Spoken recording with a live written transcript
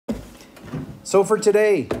So for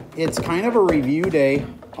today, it's kind of a review day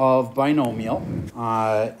of binomial,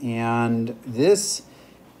 and this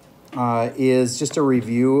is just a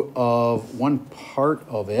review of one part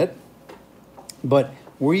of it, but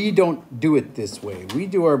we don't do it this way. We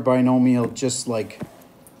do our binomial just like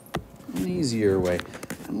an easier way,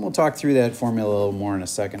 and we'll talk through that formula a little more in a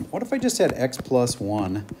second. What if I just had x plus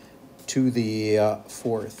 1 to the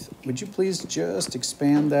fourth? Would you please just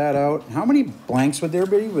expand that out? How many blanks would there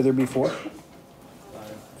be? Would there be 4?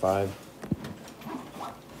 5.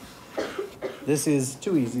 This is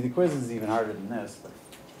too easy. The quiz is even harder than this.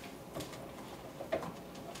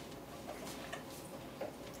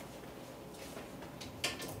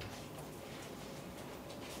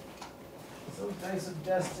 So dice of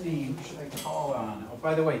destiny, who should I call on? Oh,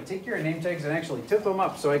 by the way, take your name tags and actually tip them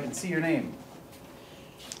up so I can see your name.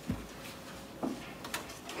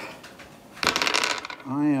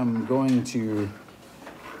 I am going to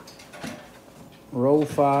row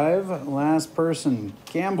 5, last person,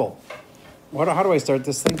 Campbell. How do I start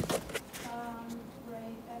this thing? Right,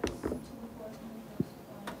 x to the 4th and the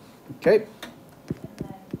 1st. Okay. And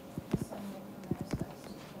then the sum of the minus x to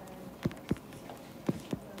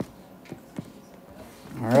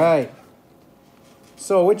the 3rd. All right.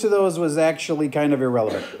 So which of those was actually kind of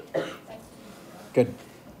irrelevant? Good.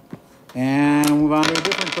 And we'll move on to a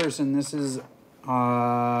different person. This is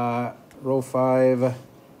row 5,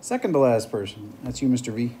 second to last person. That's you,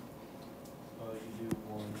 Mr. V. You do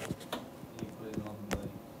one, you put it on the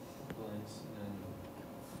blanks, and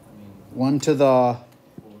then, 1 to the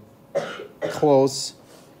fourth. close.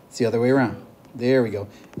 It's the other way around. There we go.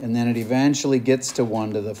 And then it eventually gets to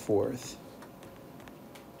 1 to the 4th.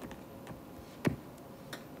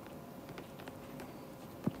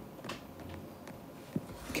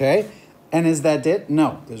 Okay. And is that it?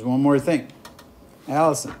 No. There's one more thing.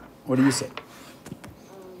 Allison, what do you say?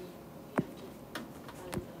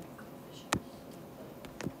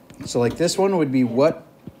 So like this one would be what?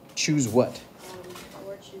 Choose what?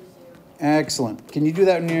 4 choose 0. Excellent. Can you do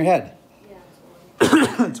that in your head? Yeah,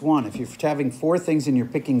 it's 1. It's 1. If you're having 4 things and you're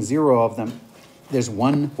picking 0 of them, there's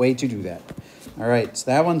one way to do that. All right, so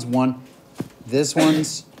that one's 1. This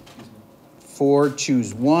one's 4,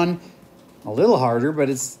 choose 1. A little harder, but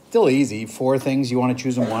it's still easy. 4 things, you want to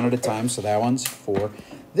choose them 1 at a time, so that one's 4.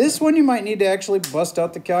 This one you might need to actually bust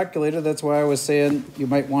out the calculator. That's why I was saying you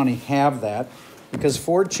might want to have that, because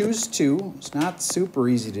 4 choose 2. It's not super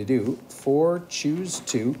easy to do. 4 choose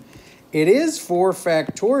 2. It is 4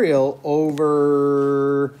 factorial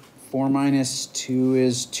over 4 minus 2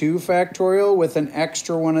 is 2 factorial with an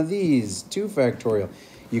extra one of these, 2 factorial.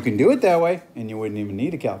 You can do it that way, and you wouldn't even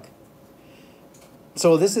need a calc.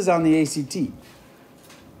 So this is on the ACT.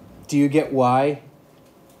 Do you get why?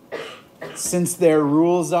 Since their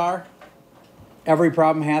rules are, every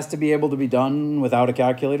problem has to be able to be done without a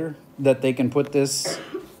calculator, that they can put this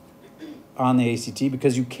on the ACT,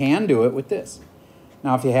 because you can do it with this.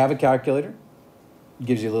 Now, if you have a calculator, it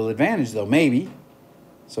gives you a little advantage, though, maybe.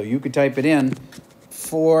 So you could type it in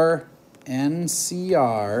for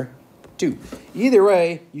NCR 2. Either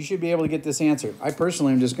way, you should be able to get this answer. I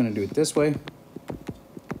personally am just going to do it this way.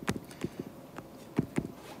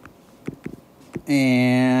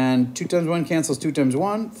 And 2 times 1 cancels 2 times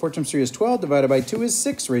 1. 4 times 3 is 12. Divided by 2 is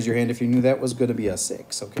 6. Raise your hand if you knew that was going to be a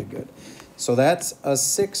 6. Okay, good. So that's a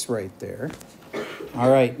 6 right there. All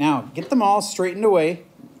right, now get them all straightened away.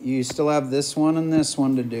 You still have this one and this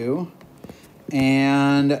one to do.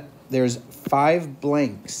 And there's 5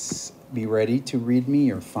 blanks. Be ready to read me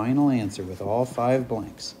your final answer with all 5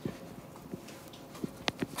 blanks.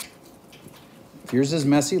 If yours is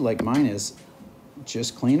messy like mine is,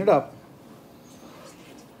 just clean it up.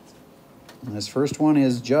 And this first one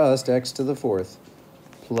is just x to the 4th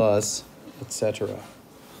plus etc.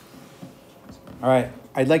 All right,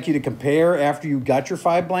 I'd like you to compare after you got your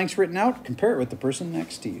 5 blanks written out, compare it with the person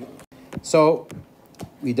next to you. So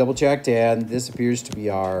we double checked, and this appears to be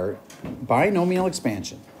our binomial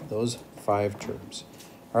expansion, those 5 terms.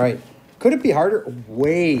 All right, could it be harder?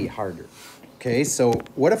 Way harder. Okay, so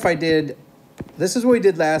what if I did, this is what we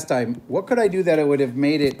did last time. What could I do that it would have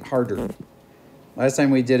made it harder? Last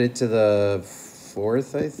time we did it to the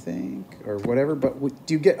 4th, I think, or whatever. But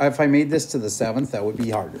do you get, if I made this to the 7th, that would be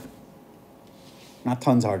harder. Not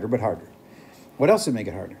tons harder, but harder. What else would make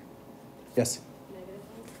it harder? Yes? Negative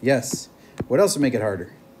 1. Yes. What else would make it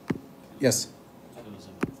harder? Yes? If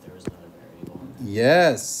there was another variable.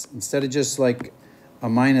 Yes. Instead of just like a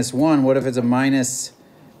minus 1, what if it's a minus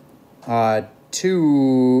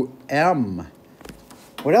 2m?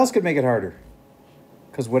 What else could make it harder?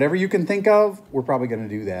 Because whatever you can think of, we're probably going to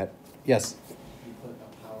do that. Yes? You put a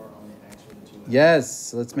power on the x or the 2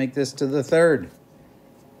 Yes, let's make this to the third.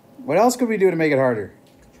 What else could we do to make it harder?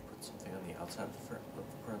 Could you put something on the outside of the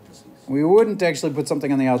parentheses? We wouldn't actually put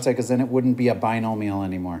something on the outside because then it wouldn't be a binomial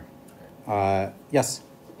anymore. Yes?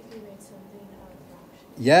 If you made something out of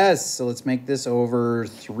fractions. Yes, so let's make this over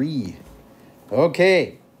 3.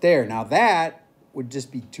 Okay, there. Now that would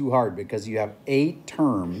just be too hard because you have 8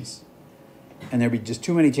 terms and there'd be just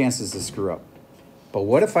too many chances to screw up. But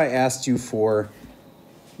what if I asked you for,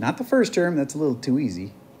 not the first term, that's a little too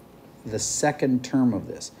easy, the second term of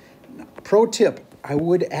this. Now, pro tip, I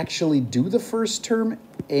would actually do the first term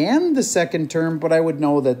and the second term, but I would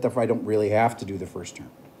know that I don't really have to do the first term.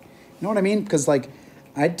 You know what I mean? Because like,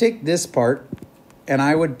 I'd take this part and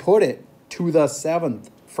I would put it to the 7th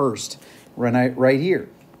first, right here,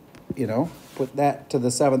 you know, put that to the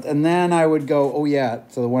 7th. And then I would go, oh yeah,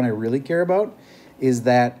 so the one I really care about is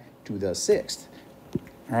that to the 6th.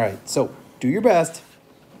 All right, so do your best.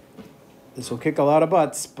 This will kick a lot of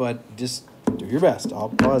butts, but just do your best. I'll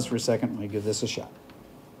pause for a second while I give this a shot.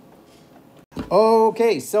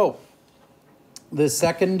 Okay, so the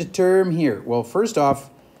second term here. Well, first off,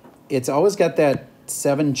 it's always got that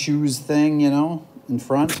 7 choose thing, you know, in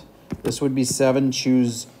front. This would be 7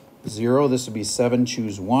 choose 0. This would be 7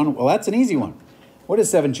 choose 1. Well, that's an easy one. What is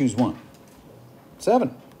 7 choose 1?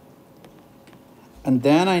 7. And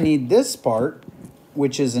then I need this part,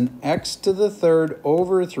 which is an x to the 3rd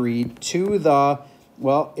over 3 to the,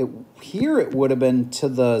 well, here it would have been to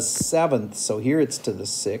the 7th, so here it's to the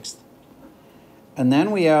 6th. And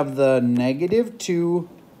then we have the negative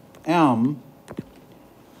 2m,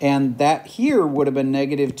 and that here would have been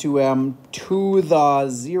negative 2m to the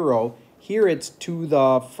 0. Here it's to the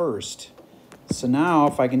 1st. So now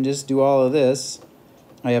if I can just do all of this,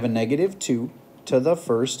 I have a negative 2 to the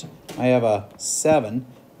 1st. I have a 7.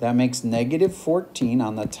 That makes negative 14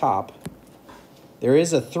 on the top. There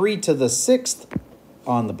is a 3 to the 6th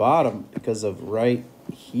on the bottom because of right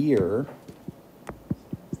here.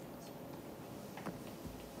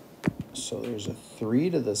 So there's a 3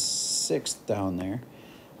 to the 6th down there.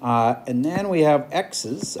 And then we have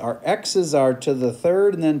x's. Our x's are to the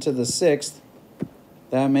 3rd and then to the 6th.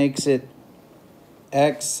 That makes it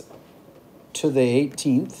x to the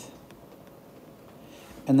 18th.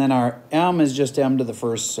 And then our m is just m to the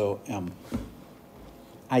 1st, so m.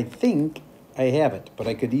 I think I have it, but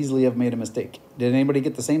I could easily have made a mistake. Did anybody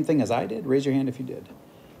get the same thing as I did? Raise your hand if you did.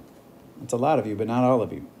 It's a lot of you, but not all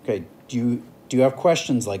of you. Okay, do you have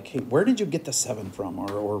questions like, hey, where did you get the 7 from?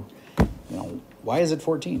 Or you know, why is it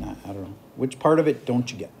 14? I don't know. Which part of it don't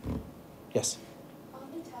you get? Yes? On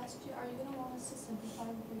the test, are you going to want us to simplify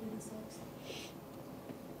the 3 to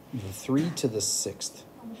the 6th? The 3 to the 6th.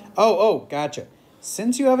 On the back? Oh, gotcha.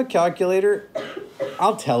 Since you have a calculator,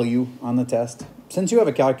 I'll tell you on the test. Since you have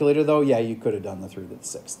a calculator, though, yeah, you could have done the 3 to the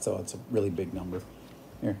 6th, so it's a really big number.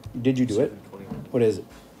 Here, did you do it? 729. What is it?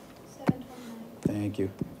 729. Thank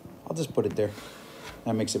you. I'll just put it there.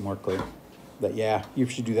 That makes it more clear. That, yeah, you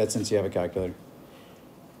should do that since you have a calculator.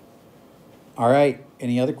 All right,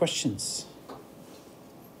 any other questions?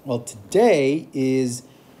 Well, today is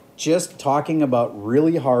just talking about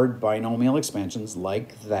really hard binomial expansions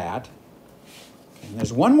like that. And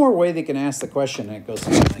there's one more way they can ask the question, and it goes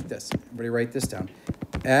something like this. Everybody write this down.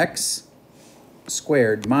 X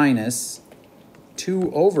squared minus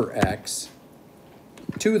 2 over x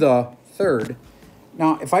to the 3rd.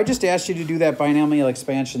 Now, if I just asked you to do that binomial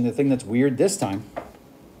expansion, the thing that's weird this time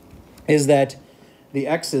is that the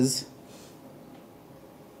x's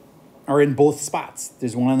are in both spots.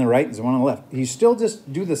 There's one on the right, there's one on the left. You still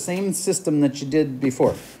just do the same system that you did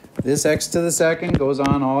before. This x to the 2nd goes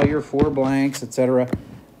on all your 4 blanks, etc.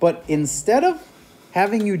 But instead of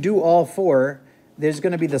having you do all 4, there's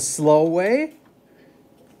going to be the slow way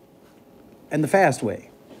and the fast way.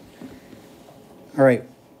 All right.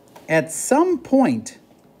 At some point,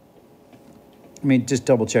 let me just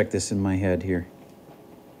double check this in my head here.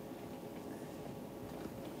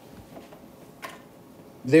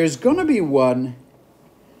 There's going to be one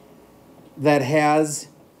that has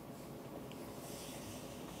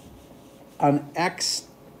an x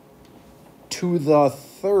to the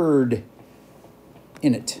 3rd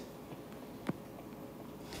in it.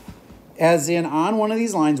 As in, on one of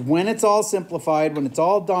these lines, when it's all simplified, when it's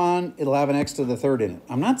all done, it'll have an x to the 3rd in it.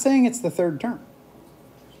 I'm not saying it's the 3rd term.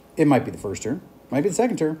 It might be the 1st term, might be the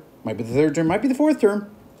 2nd term, might be the 3rd term, might be the 4th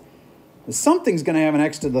term. Something's going to have an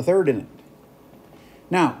x to the 3rd in it.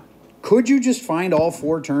 Now, could you just find all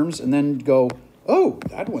 4 terms and then go, oh,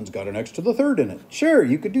 that one's got an x to the 3rd in it? Sure,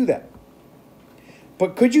 you could do that.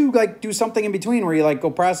 But could you like do something in between where you like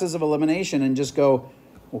go process of elimination and just go,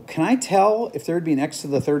 well, can I tell if there would be an x to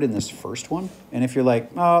the 3rd in this first one? And if you're like,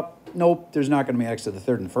 oh, nope, there's not going to be x to the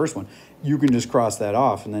third in the first one. You can just cross that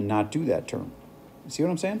off and then not do that term. You see what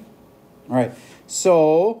I'm saying? All right,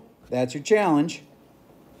 so that's your challenge.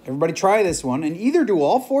 Everybody try this one and either do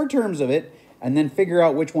all 4 terms of it and then figure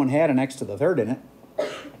out which one had an x to the third in it,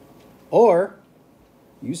 or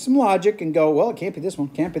use some logic and go, well, it can't be this one,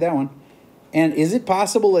 can't be that one. And is it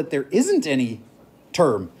possible that there isn't any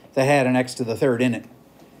term that had an x to the third in it?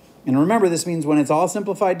 And remember, this means when it's all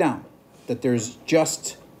simplified down, that there's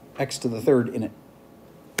just x to the third in it.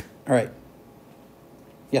 All right.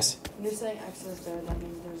 Yes? When you're saying x to the third, that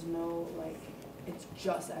means there's no, like, it's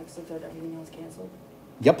just x to the third, everything else canceled?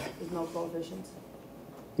 Yep. There's no coefficients?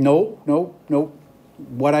 No.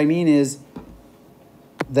 What I mean is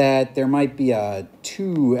that there might be a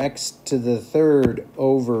 2x to the third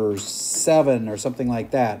over 7 or something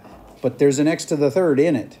like that, but there's an x to the third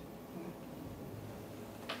in it.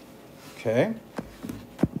 Okay?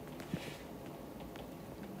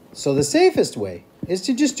 So the safest way is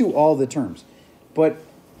to just do all the terms, but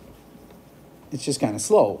it's just kind of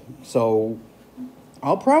slow. So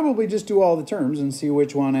I'll probably just do all the terms and see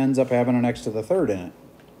which one ends up having an x to the third in it.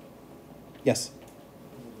 Yes?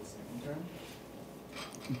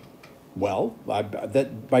 Well,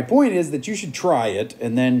 my point is that you should try it,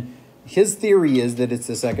 and then his theory is that it's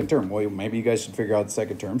the second term. Well, maybe you guys should figure out the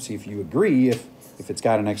second term, see if you agree if it's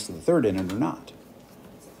got an x to the third in it or not.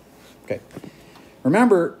 Okay.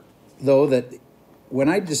 Remember, though, that when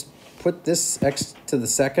I just put this x to the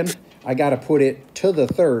second, I got to put it to the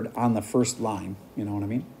third on the first line. You know what I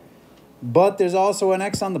mean? But there's also an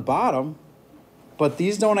x on the bottom, but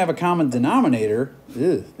these don't have a common denominator.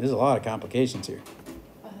 Ugh, there's a lot of complications here.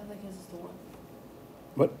 I have that cancels to 1.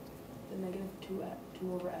 What? The negative 2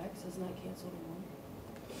 over x, doesn't that cancel to 1?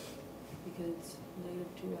 Because it's negative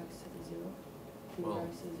 2x to the 0. 2 over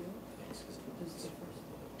x to the 0. This is the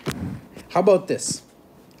first. How about this?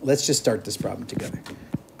 Let's just start this problem together.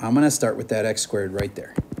 I'm going to start with that x squared right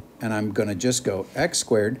there. And I'm going to just go x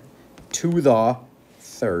squared to the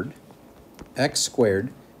third, x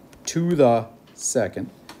squared to the second,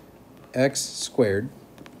 x squared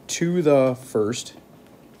to the first,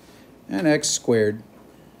 and x squared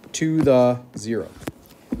to the 0.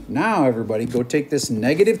 Now, everybody, go take this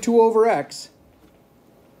negative 2 over x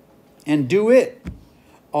and do it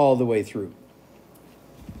all the way through.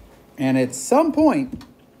 And at some point,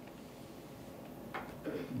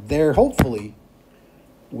 there hopefully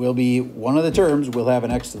will be one of the terms will have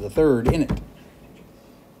an x to the third in it.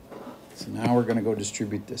 So now we're going to go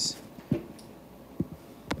distribute this.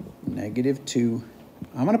 Negative 2.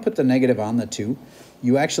 I'm going to put the negative on the 2.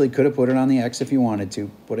 You actually could have put it on the x if you wanted to,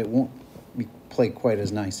 but it won't play quite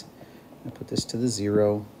as nice. I put this to the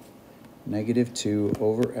 0. Negative 2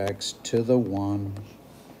 over x to the 1.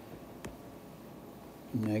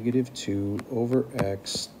 Negative 2 over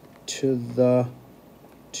x to the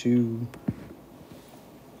 2.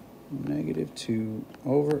 Negative 2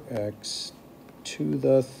 over x to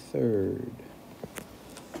the third.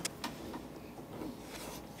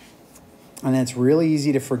 And it's really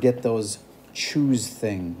easy to forget those choose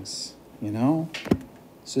things, you know?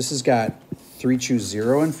 So this has got 3 choose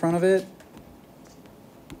 0 in front of it.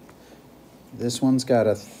 This one's got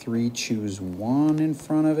a 3 choose 1 in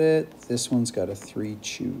front of it. This one's got a 3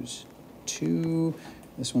 choose 2.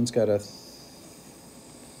 This one's got a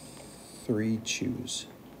 3 choose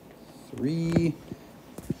 3.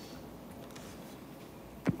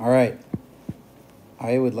 All right.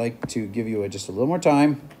 I would like to give you just a little more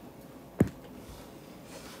time.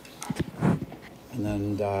 And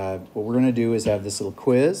then what we're going to do is have this little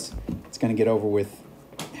quiz. It's going to get over with.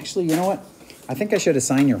 Actually, you know what? I think I should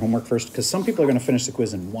assign your homework first because some people are going to finish the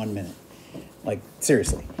quiz in 1 minute.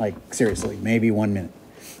 Seriously, maybe 1 minute.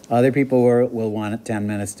 Other people will want it 10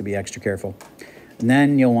 minutes to be extra careful. And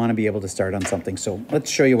then you'll want to be able to start on something. So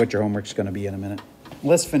let's show you what your homework's going to be in a minute.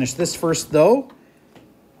 Let's finish this first, though.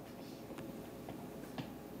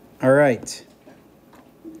 All right.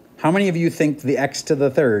 How many of you think the x to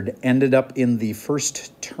the third ended up in the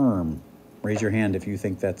first term? Raise your hand if you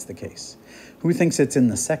think that's the case. Who thinks it's in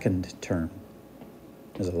the second term?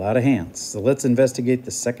 There's a lot of hands. So let's investigate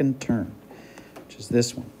the second term, which is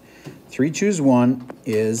this one. 3 choose 1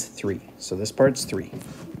 is 3. So this part's 3.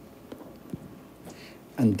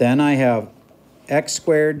 And then I have x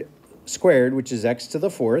squared, which is x to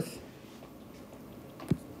the fourth.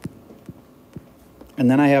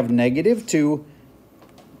 And then I have negative 2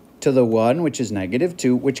 to the 1, which is negative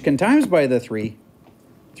 2, which can times by the 3.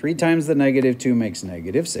 3 times the negative 2 makes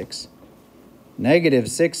negative 6. Negative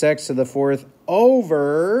 6x to the fourth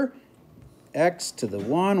over x to the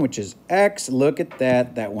 1, which is x. Look at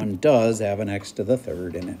that. That one does have an x to the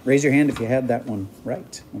 3rd in it. Raise your hand if you had that one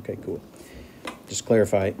right. Okay, cool. Just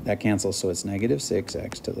clarify, that cancels, so it's negative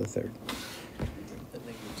 6x to the 3rd. The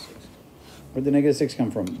negative 6. Where'd the negative 6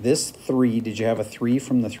 come from? This 3, did you have a 3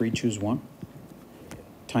 from the 3, choose 1?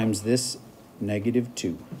 Times this negative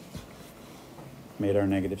 2. Made our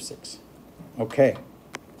negative 6. Okay.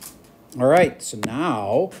 All right, so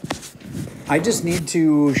now I just need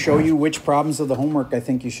to show you which problems of the homework I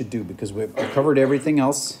think you should do because we've covered everything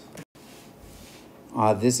else.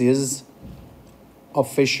 This is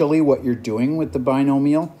officially what you're doing with the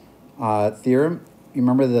binomial theorem. You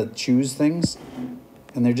remember the choose things?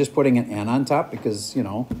 And they're just putting an n on top because, you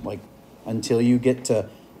know, like until you get to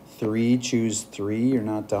 3, choose 3, you're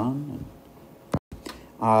not done.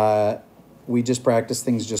 We just practice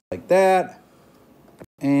things just like that.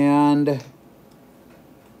 And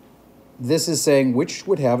this is saying which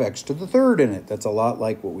would have x to the 3rd in it. That's a lot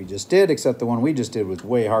like what we just did, except the one we just did was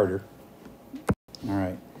way harder. All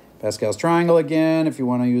right, Pascal's triangle again. If you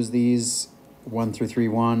want to use these 1 through 3,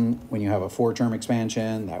 1, when you have a 4-term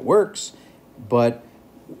expansion, that works. But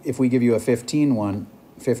if we give you a 15 one,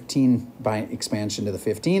 15 by expansion to the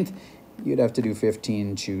 15th, you'd have to do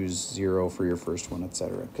 15, choose 0 for your first one,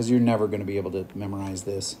 etc. Because you're never going to be able to memorize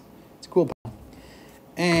this. It's a cool problem.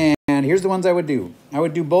 And here's the ones I would do. I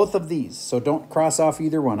would do both of these, so don't cross off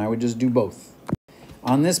either one. I would just do both.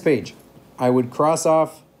 On this page, I would cross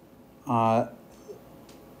off, let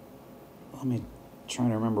me try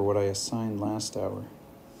to remember what I assigned last hour.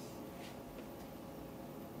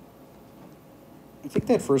 I think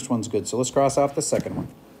that first one's good, so let's cross off the second one.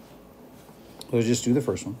 Let's just do the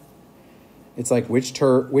first one. It's like which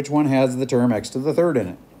one has the term x to the 3rd in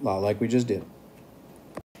it, like we just did.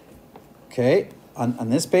 Okay, on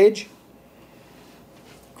this page,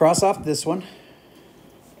 cross off this one.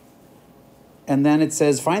 And then it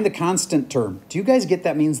says find the constant term. Do you guys get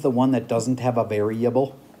that means the one that doesn't have a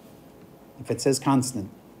variable? If it says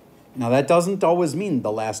constant. Now that doesn't always mean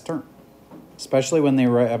the last term, especially when they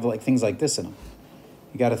have like things like this in them.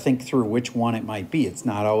 You got to think through which one it might be. It's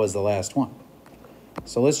not always the last one.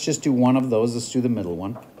 So let's just do one of those. Let's do the middle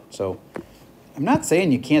one. So I'm not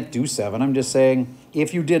saying you can't do 7. I'm just saying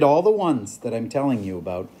if you did all the ones that I'm telling you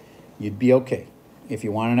about, you'd be okay. If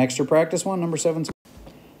you want an extra practice one, number 7's.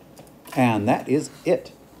 And that is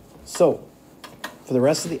it. So for the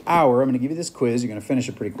rest of the hour, I'm going to give you this quiz. You're going to finish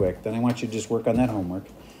it pretty quick. Then I want you to just work on that homework.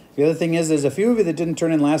 The other thing is there's a few of you that didn't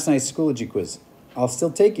turn in last night's Schoology quiz. I'll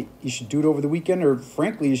still take it. You should do it over the weekend, or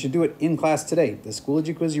frankly, you should do it in class today. The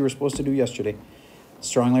Schoology quiz you were supposed to do yesterday.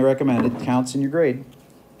 Strongly recommended. Counts in your grade.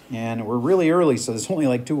 And we're really early, so there's only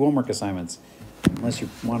like 2 homework assignments. Unless you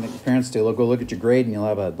want your parents to go look at your grade and you'll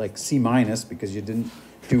have a like C- because you didn't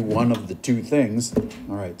do one of the 2 things.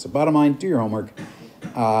 All right, so bottom line, do your homework.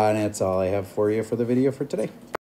 And that's all I have for you for the video for today.